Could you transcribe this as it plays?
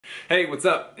Hey, what's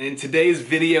up? In today's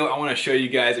video, I want to show you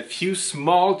guys a few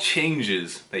small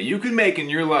changes that you can make in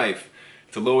your life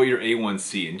to lower your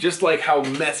A1C. And just like how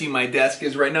messy my desk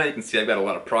is right now, you can see I've got a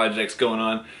lot of projects going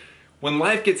on. When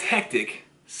life gets hectic,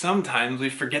 sometimes we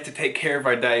forget to take care of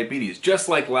our diabetes. Just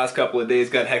like the last couple of days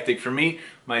got hectic for me,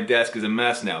 my desk is a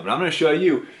mess now. But I'm going to show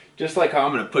you, just like how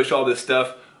I'm going to push all this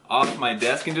stuff off my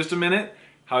desk in just a minute,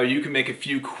 how you can make a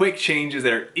few quick changes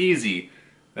that are easy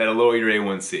that'll lower your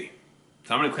A1C.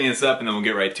 So I'm going to clean this up and then we'll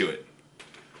get right to it.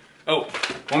 Oh,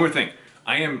 one more thing.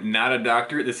 I am not a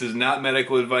doctor. This is not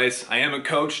medical advice. I am a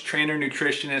coach, trainer,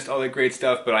 nutritionist, all that great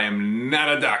stuff, but I am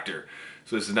not a doctor.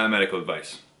 So this is not medical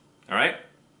advice. All right?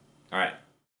 All right.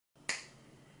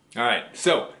 All right,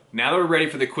 so now that we're ready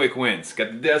for the quick wins,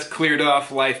 got the desk cleared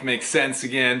off, life makes sense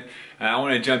again. I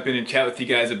want to jump in and chat with you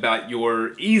guys about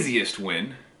your easiest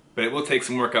win, but it will take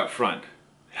some work up front.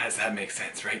 How does that make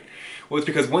sense, right? Well, it's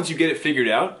because once you get it figured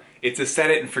out, it's a set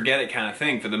it and forget it kind of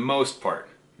thing for the most part.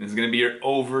 This is going to be your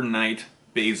overnight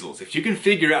basals. If you can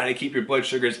figure out how to keep your blood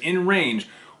sugars in range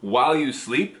while you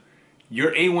sleep,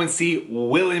 your A1C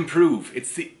will improve.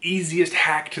 It's the easiest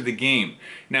hack to the game.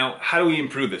 Now, how do we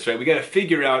improve this, right? We got to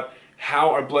figure out how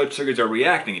our blood sugars are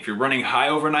reacting. If you're running high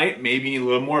overnight, maybe you need a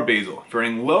little more basal. If you're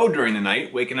running low during the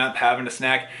night, waking up, having a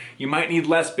snack, you might need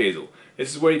less basal.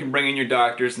 This is where you can bring in your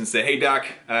doctors and say, hey doc,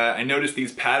 I noticed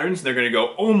these patterns. They're gonna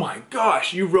go, oh my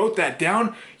gosh, you wrote that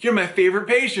down? You're my favorite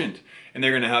patient. And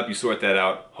they're gonna help you sort that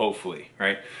out, hopefully,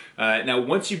 right? Now,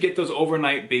 once you get those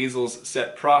overnight basals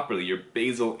set properly, your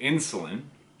basal insulin,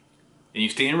 and you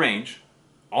stay in range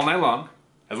all night long,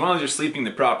 as long as you're sleeping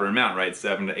the proper amount, right,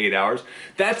 7 to 8 hours,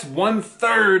 that's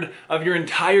 1/3 of your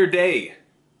entire day.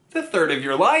 It's a third of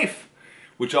your life.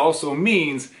 Which also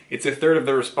means it's a third of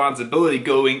the responsibility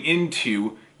going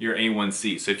into your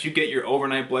A1C. So if you get your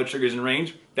overnight blood sugars in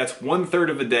range, that's 1/3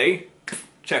 of a day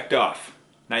checked off.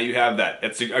 Now you have that.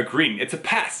 That's a green. It's a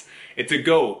pass. It's a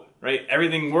go, right?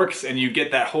 Everything works and you get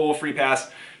that whole free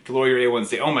pass to lower your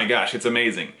A1C. Oh my gosh, it's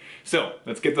amazing. So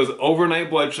let's get those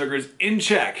overnight blood sugars in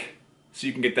check so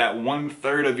you can get that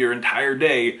 1/3 of your entire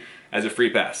day as a free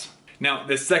pass. Now,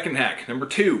 the second hack, number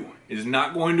 2, is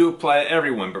not going to apply to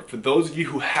everyone, but for those of you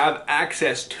who have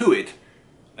access to it,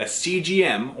 a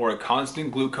CGM, or a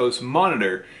constant glucose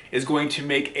monitor, is going to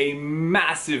make a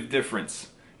massive difference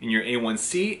in your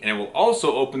A1C, and it will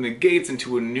also open the gates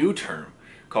into a new term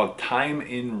called time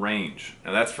in range.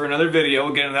 Now that's for another video,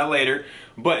 we'll get into that later,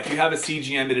 but if you have a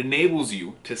CGM, it enables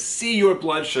you to see your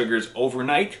blood sugars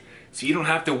overnight, so you don't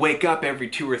have to wake up every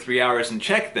 2 or 3 hours and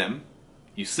check them.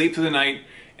 You sleep through the night,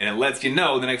 and it lets you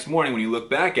know the next morning when you look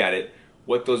back at it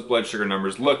what those blood sugar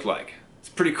numbers look like. It's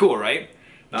pretty cool, right?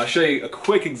 Now I'll show you a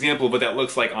quick example of what that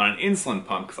looks like on an insulin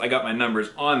pump because I got my numbers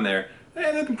on there.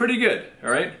 They're looking pretty good, all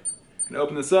right? I'm gonna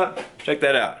open this up, check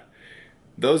that out.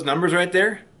 Those numbers right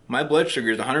there, my blood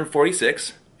sugar is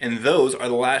 146, and those are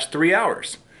the last 3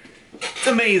 hours. It's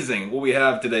amazing what we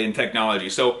have today in technology.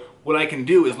 So what I can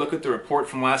do is look at the report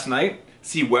from last night,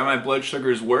 see where my blood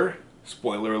sugars were.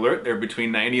 Spoiler alert, they're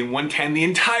between 90 and 110 the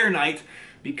entire night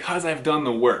because I've done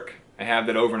the work. I have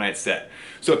that overnight set.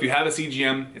 So if you have a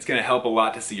CGM, it's going to help a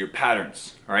lot to see your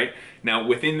patterns, all right? Now,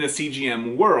 within the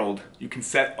CGM world, you can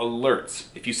set alerts.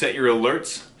 If you set your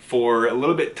alerts for a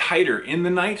little bit tighter in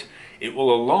the night, it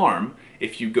will alarm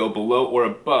if you go below or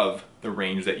above the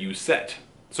range that you set.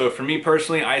 So for me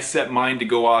personally, I set mine to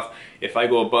go off if I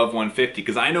go above 150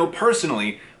 because I know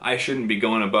personally I shouldn't be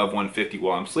going above 150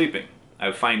 while I'm sleeping.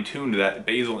 I've fine-tuned that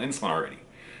basal insulin already.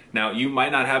 Now, you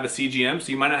might not have a CGM,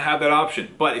 so you might not have that option.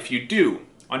 But if you do,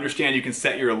 understand you can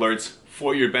set your alerts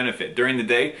for your benefit. During the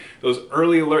day, those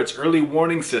early alerts, early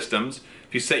warning systems,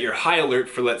 if you set your high alert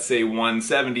for, let's say,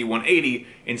 170, 180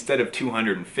 instead of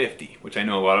 250, which I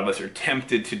know a lot of us are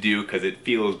tempted to do because it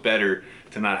feels better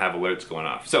to not have alerts going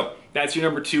off. So that's your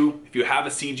number 2. If you have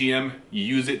a CGM,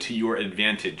 use it to your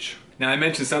advantage. Now I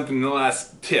mentioned something in the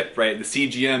last tip, right? The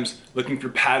CGMs, looking for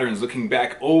patterns, looking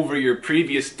back over your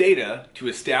previous data to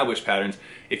establish patterns.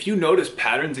 If you notice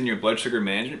patterns in your blood sugar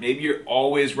management, maybe you're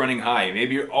always running high,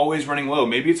 maybe you're always running low,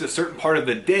 maybe it's a certain part of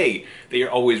the day that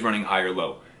you're always running high or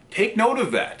low. Take note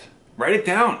of that. Write it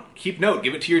down. Keep note.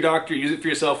 Give it to your doctor, use it for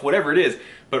yourself, whatever it is,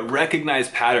 but recognize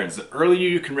patterns. The earlier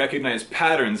you can recognize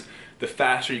patterns, the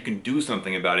faster you can do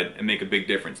something about it and make a big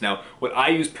difference. Now, what I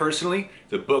use personally,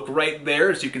 the book right there,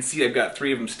 as you can see I've got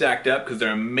 3 of them stacked up because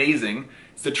they're amazing.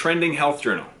 It's the Trending Health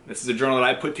Journal. This is a journal that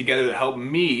I put together to help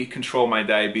me control my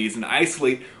diabetes and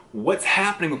isolate what's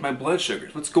happening with my blood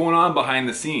sugars, what's going on behind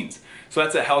the scenes. So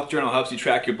that's a health journal, helps you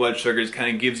track your blood sugars,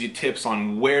 kind of gives you tips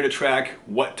on where to track,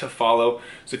 what to follow.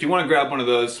 So if you want to grab one of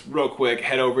those real quick,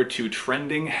 head over to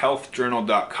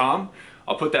trendinghealthjournal.com.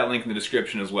 I'll put that link in the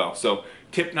description as well. So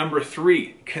tip number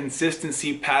 3,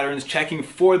 consistency patterns, checking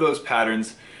for those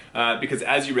patterns, because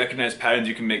as you recognize patterns,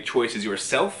 you can make choices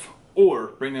yourself or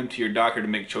bring them to your doctor to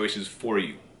make choices for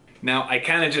you. Now, I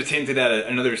kind of just hinted at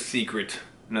another secret,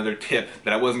 another tip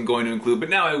that I wasn't going to include, but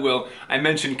now I will. I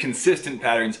mentioned consistent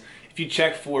patterns. If you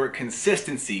check for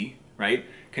consistency, right?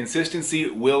 Consistency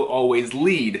will always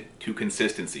lead to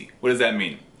consistency. What does that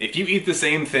mean? If you eat the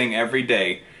same thing every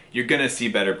day, you're gonna see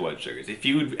better blood sugars. If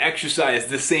you exercise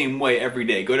the same way every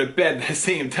day, go to bed the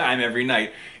same time every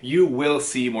night, you will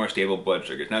see more stable blood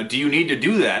sugars. Now, do you need to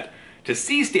do that to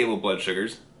see stable blood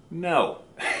sugars? No,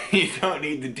 you don't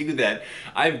need to do that.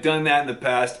 I've done that in the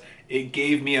past. It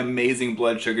gave me amazing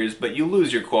blood sugars, but you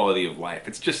lose your quality of life.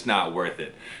 It's just not worth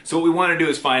it. So what we want to do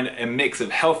is find a mix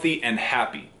of healthy and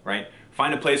happy, right?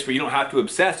 Find a place where you don't have to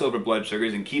obsess over blood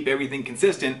sugars and keep everything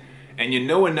consistent, and you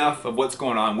know enough of what's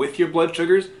going on with your blood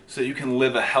sugars so you can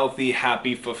live a healthy,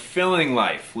 happy, fulfilling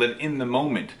life. Live in the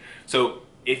moment. So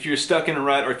if you're stuck in a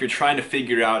rut, or if you're trying to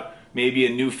figure out maybe a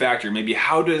new factor, maybe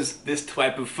how does this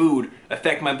type of food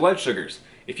affect my blood sugars?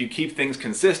 If you keep things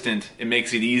consistent, it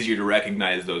makes it easier to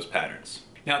recognize those patterns.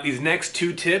 Now, these next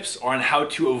 2 tips are on how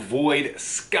to avoid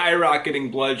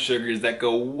skyrocketing blood sugars that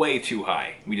go way too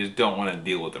high. We just don't want to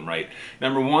deal with them, right?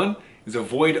 Number 1 is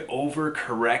avoid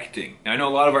overcorrecting. Now, I know a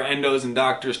lot of our endos and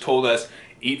doctors told us,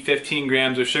 eat 15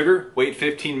 grams of sugar, wait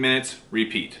 15 minutes,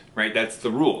 repeat, right? That's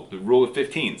the rule of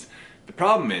 15s. The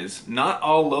problem is, not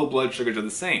all low blood sugars are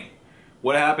the same.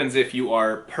 What happens if you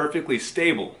are perfectly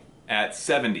stable at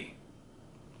 70?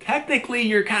 Technically,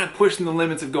 you're kind of pushing the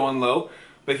limits of going low,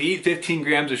 but if you eat 15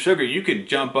 grams of sugar, you could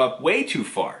jump up way too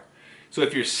far. So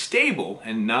if you're stable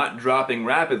and not dropping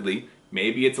rapidly,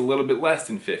 maybe it's a little bit less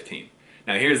than 15.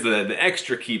 Now here's the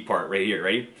extra key part right here,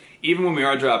 right? Even when we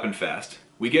are dropping fast,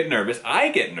 we get nervous, I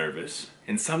get nervous,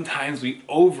 and sometimes we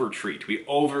overtreat, we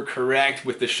overcorrect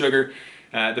with the sugar.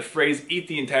 The phrase, eat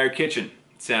the entire kitchen,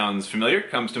 sounds familiar,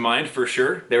 comes to mind for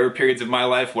sure. There were periods of my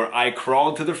life where I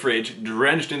crawled to the fridge,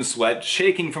 drenched in sweat,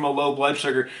 shaking from a low blood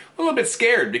sugar, a little bit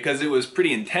scared because it was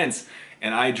pretty intense,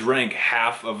 and I drank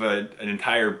half of an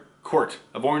entire quart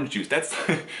of orange juice.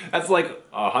 That's like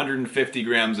 150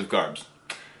 grams of carbs.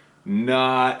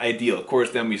 Not ideal. Of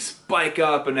course, then we spike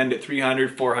up and end at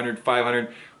 300, 400,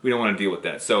 500. We don't want to deal with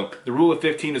that. So the rule of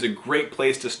 15 is a great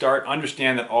place to start.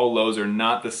 Understand that all lows are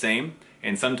not the same.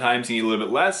 And sometimes you need a little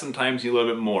bit less, sometimes you need a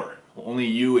little bit more. Only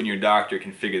you and your doctor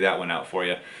can figure that one out for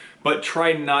you. But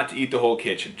try not to eat the whole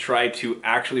kitchen. Try to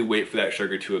actually wait for that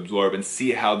sugar to absorb and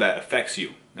see how that affects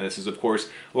you. Now this is of course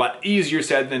a lot easier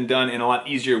said than done, and a lot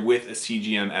easier with a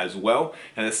CGM as well.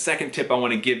 And the second tip I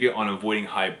want to give you on avoiding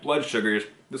high blood sugars,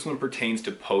 this one pertains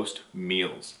to post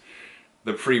meals.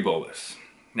 The pre-bolus.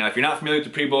 Now, if you're not familiar with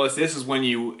the pre-bolus, this is when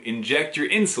you inject your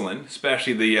insulin,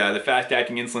 especially the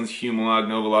fast-acting insulins, Humalog,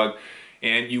 Novolog,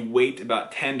 and you wait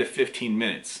about 10 to 15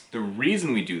 minutes. The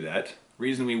reason we do that, the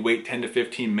reason we wait 10 to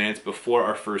 15 minutes before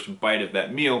our first bite of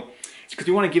that meal, is because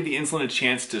we want to give the insulin a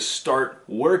chance to start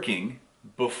working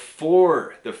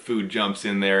before the food jumps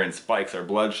in there and spikes our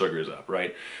blood sugars up,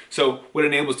 right? So what it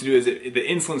enables to do is the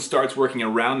insulin starts working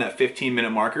around that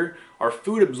 15-minute marker, our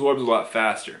food absorbs a lot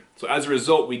faster. So as a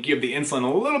result, we give the insulin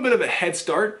a little bit of a head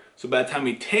start, so by the time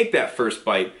we take that first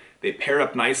bite, they pair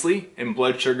up nicely and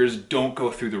blood sugars don't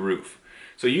go through the roof.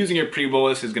 So using your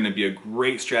pre-bolus is going to be a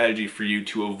great strategy for you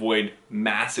to avoid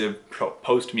massive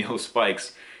post-meal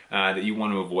spikes that you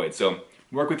want to avoid. So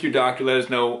work with your doctor, let us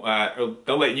know, or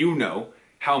they'll let you know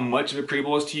how much of a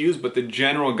pre-bolus to use, but the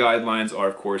general guidelines are,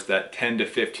 of course, that 10 to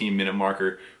 15 minute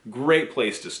marker. Great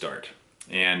place to start.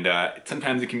 And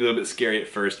sometimes it can be a little bit scary at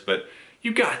first, but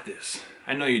you got this.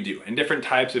 I know you do. And different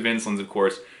types of insulins, of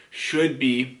course, should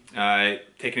be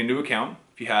taken into account.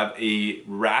 If you have a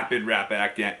rapid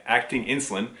acting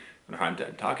insulin, I don't know how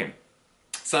I'm talking.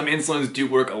 Some insulins do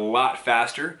work a lot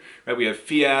faster, right? We have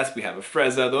Fiasp, we have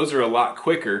Afrezza, those are a lot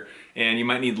quicker, and you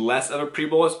might need less of a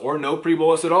pre-bolus or no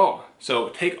pre-bolus at all. So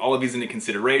take all of these into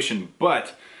consideration,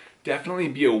 but definitely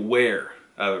be aware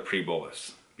of a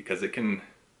pre-bolus because it can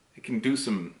do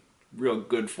some real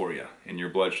good for you in your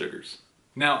blood sugars.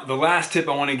 Now, the last tip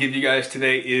I want to give you guys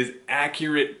today is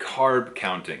accurate carb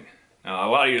counting. Now, a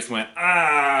lot of you just went,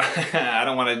 I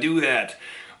don't want to do that.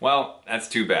 Well, that's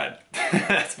too bad.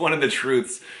 That's one of the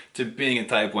truths to being a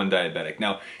type 1 diabetic.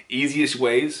 Now, easiest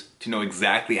ways to know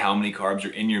exactly how many carbs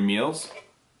are in your meals,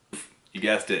 you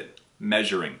guessed it,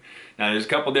 measuring. Now, there's a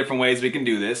couple different ways we can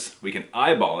do this. We can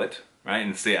eyeball it, right,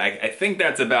 and say, I think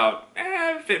that's about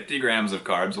 50 grams of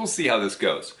carbs. We'll see how this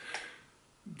goes.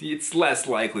 It's less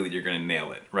likely that you're going to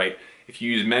nail it, right? If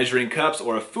you use measuring cups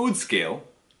or a food scale,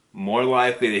 more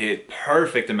likely to hit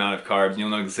perfect amount of carbs, and you'll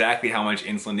know exactly how much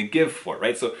insulin to give for,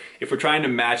 right? So if we're trying to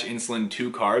match insulin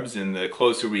to carbs, and the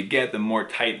closer we get, the more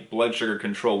tight blood sugar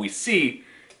control we see,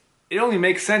 it only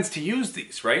makes sense to use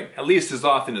these, right? At least as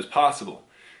often as possible.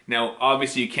 Now,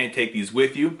 obviously you can't take these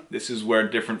with you. This is where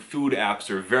different food apps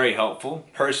are very helpful.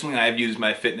 Personally, I've used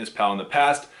MyFitnessPal in the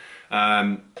past.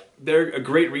 They're a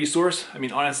great resource. I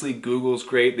mean, honestly, Google's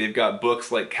great. They've got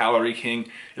books like Calorie King.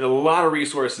 There's a lot of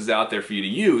resources out there for you to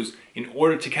use in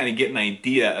order to kind of get an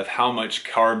idea of how much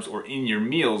carbs are in your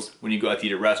meals when you go out to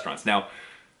eat at restaurants. Now,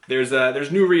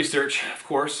 there's new research, of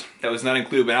course, that was not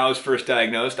included when I was first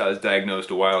diagnosed. I was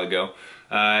diagnosed a while ago.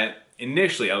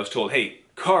 Initially, I was told, hey,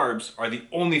 carbs are the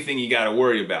only thing you got to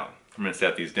worry about. I'm going to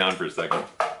set these down for a second.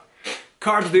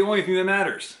 Carbs are the only thing that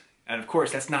matters. And of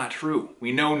course, that's not true.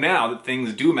 We know now that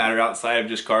things do matter outside of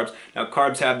just carbs. Now,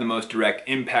 carbs have the most direct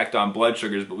impact on blood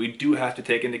sugars, but we do have to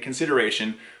take into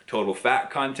consideration total fat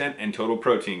content and total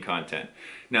protein content.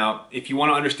 Now, if you want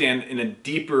to understand in a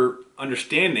deeper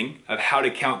understanding of how to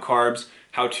count carbs,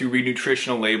 how to read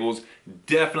nutritional labels,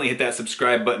 definitely hit that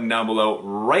subscribe button down below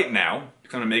right now.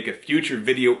 I'm going to make a future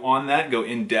video on that, go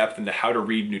in depth into how to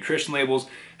read nutrition labels,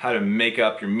 how to make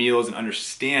up your meals, and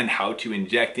understand how to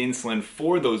inject insulin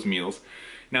for those meals.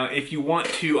 Now, if you want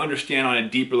to understand on a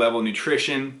deeper level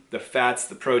nutrition, the fats,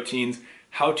 the proteins,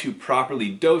 how to properly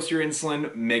dose your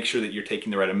insulin, make sure that you're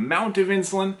taking the right amount of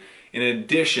insulin, in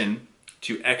addition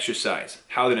to exercise,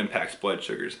 how that impacts blood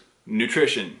sugars,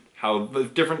 nutrition, how the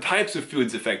different types of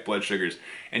foods affect blood sugars,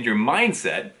 and your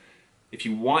mindset. If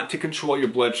you want to control your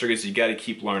blood sugars, you got to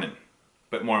keep learning.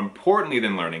 But more importantly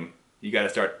than learning, you got to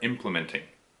start implementing.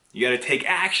 You got to take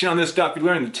action on this stuff you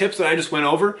learned. The tips that I just went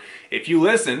over, if you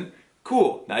listen,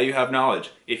 cool, now you have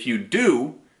knowledge. If you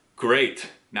do,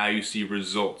 great, now you see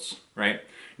results, right?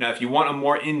 Now, if you want a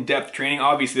more in-depth training,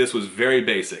 obviously this was very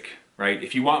basic, right?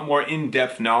 If you want more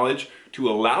in-depth knowledge to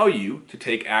allow you to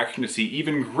take action to see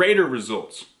even greater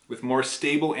results with more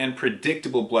stable and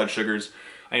predictable blood sugars,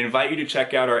 I invite you to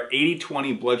check out our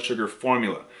 80-20 blood sugar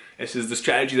formula. This is the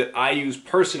strategy that I use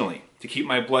personally to keep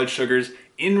my blood sugars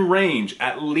in range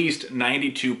at least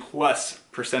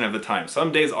 92+% of the time.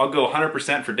 Some days I'll go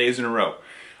 100% for days in a row.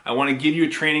 I want to give you a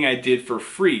training I did for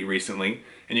free recently,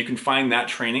 and you can find that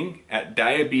training at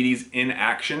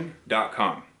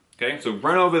diabetesinaction.com. Okay, so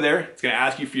run over there. It's going to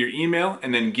ask you for your email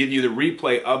and then give you the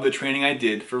replay of the training I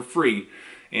did for free.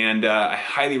 And I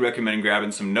highly recommend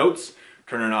grabbing some notes,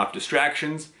 turning off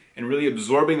distractions, and really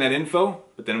absorbing that info.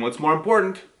 But then what's more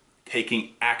important,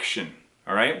 taking action.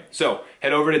 All right, so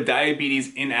head over to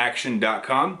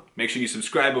diabetesinaction.com. Make sure you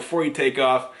subscribe before you take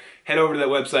off. Head over to that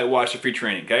website, watch the free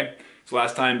training, okay? So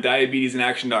last time,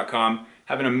 diabetesinaction.com.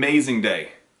 Have an amazing day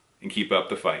and keep up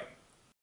the fight.